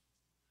times.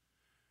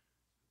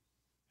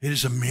 It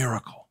is a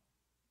miracle.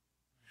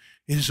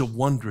 It is a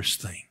wondrous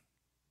thing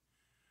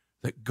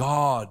that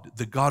God,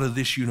 the God of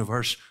this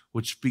universe,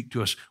 would speak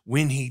to us.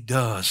 When He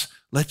does,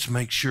 let's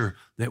make sure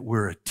that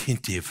we're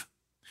attentive,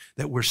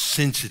 that we're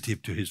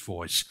sensitive to His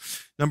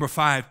voice. Number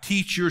 5,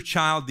 teach your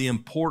child the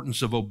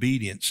importance of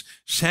obedience.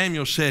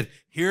 Samuel said,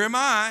 here am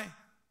I.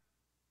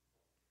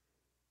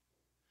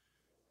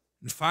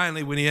 And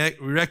finally, when he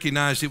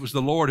recognized it was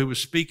the Lord who was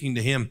speaking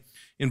to him,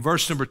 in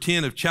verse number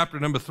 10 of chapter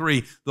number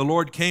 3, the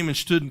Lord came and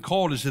stood and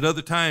called as at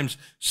other times,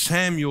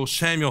 Samuel,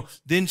 Samuel.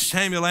 Then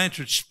Samuel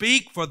answered,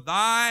 speak, for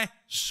thy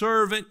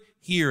servant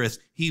heareth.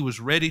 He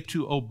was ready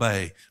to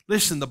obey.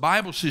 Listen, the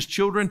Bible says,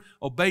 children,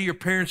 obey your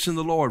parents in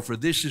the Lord, for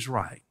this is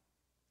right.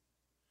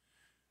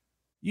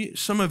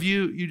 Some of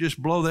you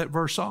just blow that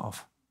verse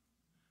off.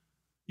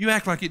 You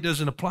act like it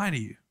doesn't apply to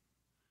you.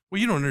 Well,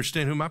 you don't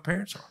understand who my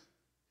parents are.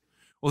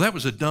 Well, that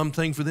was a dumb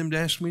thing for them to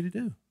ask me to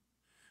do.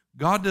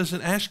 God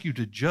doesn't ask you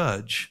to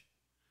judge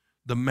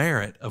the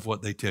merit of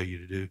what they tell you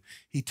to do.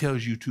 He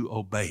tells you to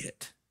obey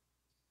it.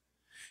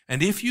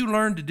 And if you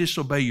learn to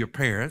disobey your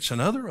parents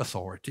and other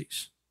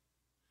authorities,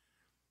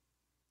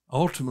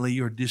 ultimately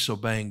you're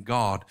disobeying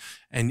God,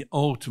 and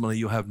ultimately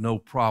you'll have no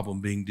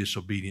problem being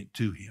disobedient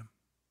to Him.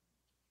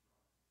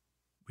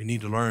 We need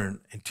to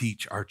learn and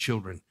teach our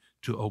children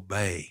to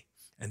obey.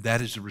 And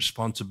that is the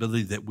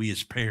responsibility that we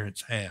as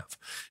parents have.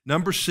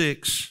 Number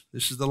 6,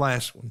 this is the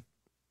last one.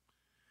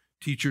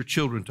 Teach your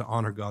children to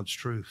honor God's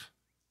truth.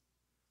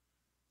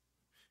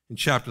 In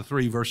chapter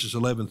 3, verses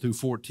 11 through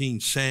 14,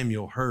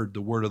 Samuel heard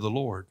the word of the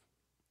Lord.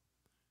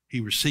 He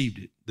received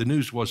it. The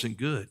news wasn't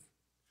good.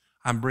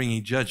 I'm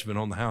bringing judgment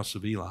on the house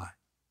of Eli.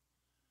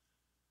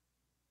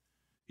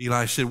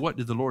 Eli said, what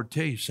did the Lord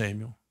tell you,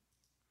 Samuel?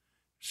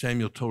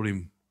 Samuel told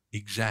him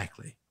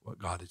exactly what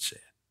God had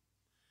said.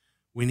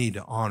 We need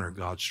to honor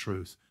God's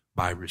truth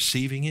by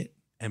receiving it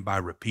and by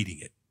repeating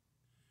it.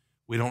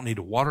 We don't need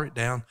to water it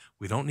down.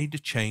 We don't need to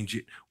change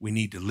it. We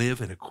need to live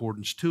in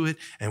accordance to it,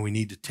 and we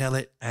need to tell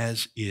it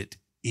as it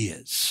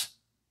is.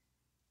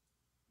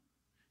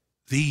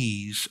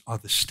 These are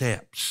the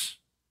steps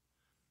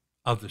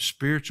of the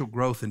spiritual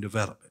growth and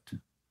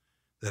development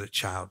that a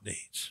child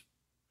needs.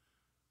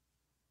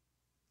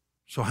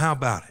 So how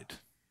about it?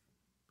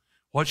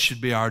 What should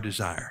be our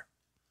desire?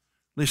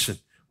 Listen,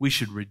 we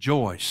should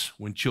rejoice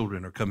when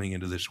children are coming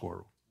into this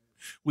world.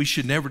 We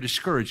should never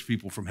discourage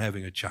people from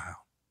having a child.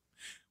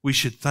 We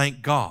should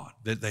thank God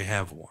that they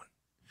have one.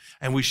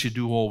 And we should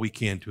do all we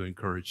can to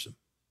encourage them.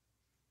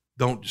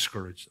 Don't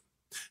discourage them.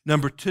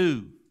 Number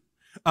 2,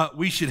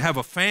 we should have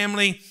a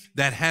family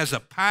that has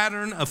a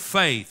pattern of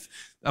faith,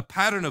 a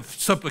pattern of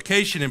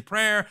supplication and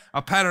prayer,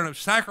 a pattern of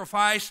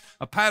sacrifice,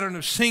 a pattern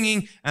of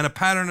singing, and a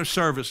pattern of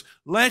service.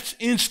 Let's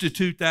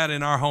institute that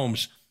in our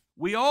homes.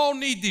 We all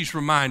need these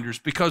reminders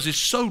because it's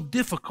so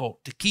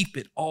difficult to keep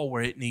it all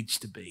where it needs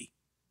to be.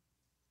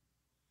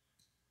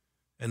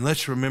 And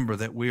let's remember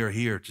that we are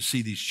here to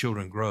see these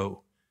children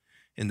grow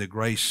in the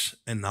grace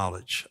and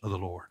knowledge of the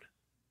Lord.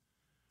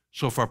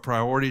 So if our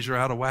priorities are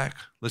out of whack,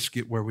 let's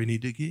get where we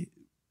need to get.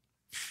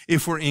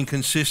 If we're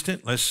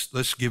inconsistent,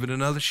 let's give it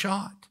another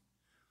shot.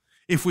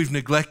 If we've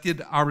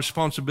neglected our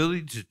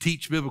responsibility to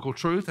teach biblical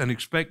truth and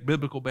expect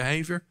biblical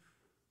behavior,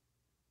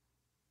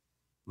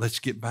 let's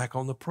get back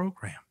on the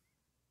program.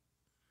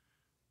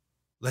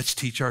 Let's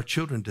teach our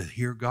children to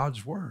hear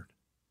God's word.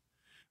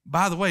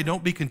 By the way,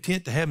 don't be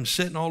content to have them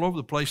sitting all over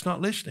the place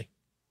not listening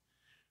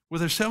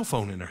with their cell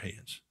phone in their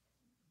hands.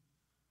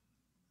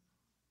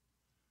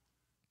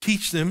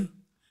 Teach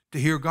them to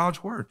hear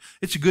God's word.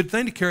 It's a good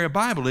thing to carry a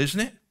Bible, isn't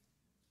it?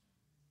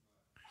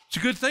 It's a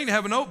good thing to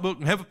have a notebook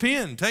and have a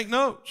pen and take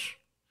notes.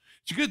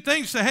 It's a good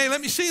thing to say, hey, let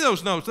me see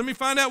those notes. Let me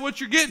find out what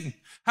you're getting.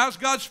 How's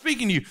God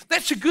speaking to you?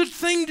 That's a good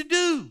thing to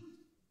do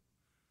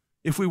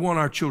if we want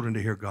our children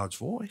to hear God's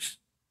voice.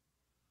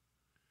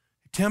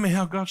 Tell me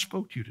how God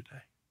spoke to you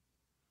today.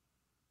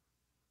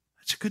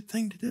 That's a good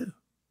thing to do.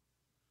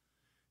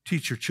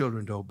 Teach your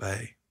children to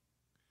obey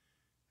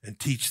and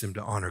teach them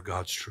to honor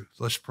God's truth.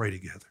 Let's pray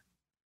together.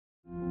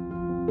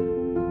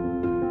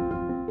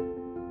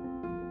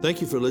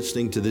 Thank you for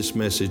listening to this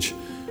message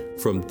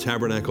from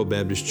Tabernacle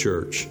Baptist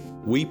Church.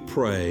 We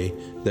pray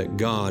that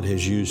God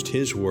has used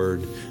His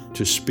word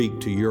to speak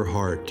to your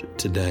heart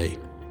today.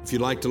 If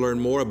you'd like to learn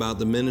more about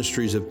the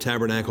ministries of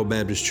Tabernacle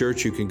Baptist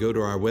Church, you can go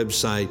to our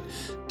website,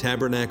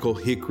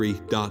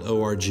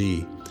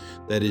 tabernaclehickory.org.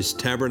 That is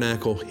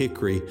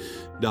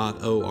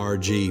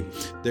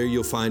tabernaclehickory.org. There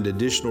you'll find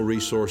additional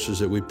resources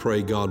that we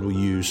pray God will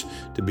use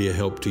to be a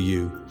help to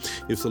you.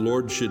 If the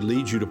Lord should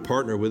lead you to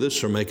partner with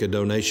us or make a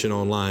donation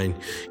online,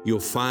 you'll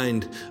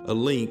find a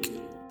link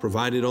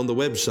provided on the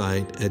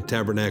website at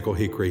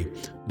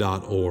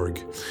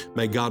tabernaclehickory.org.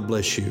 May God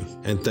bless you,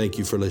 and thank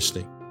you for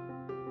listening.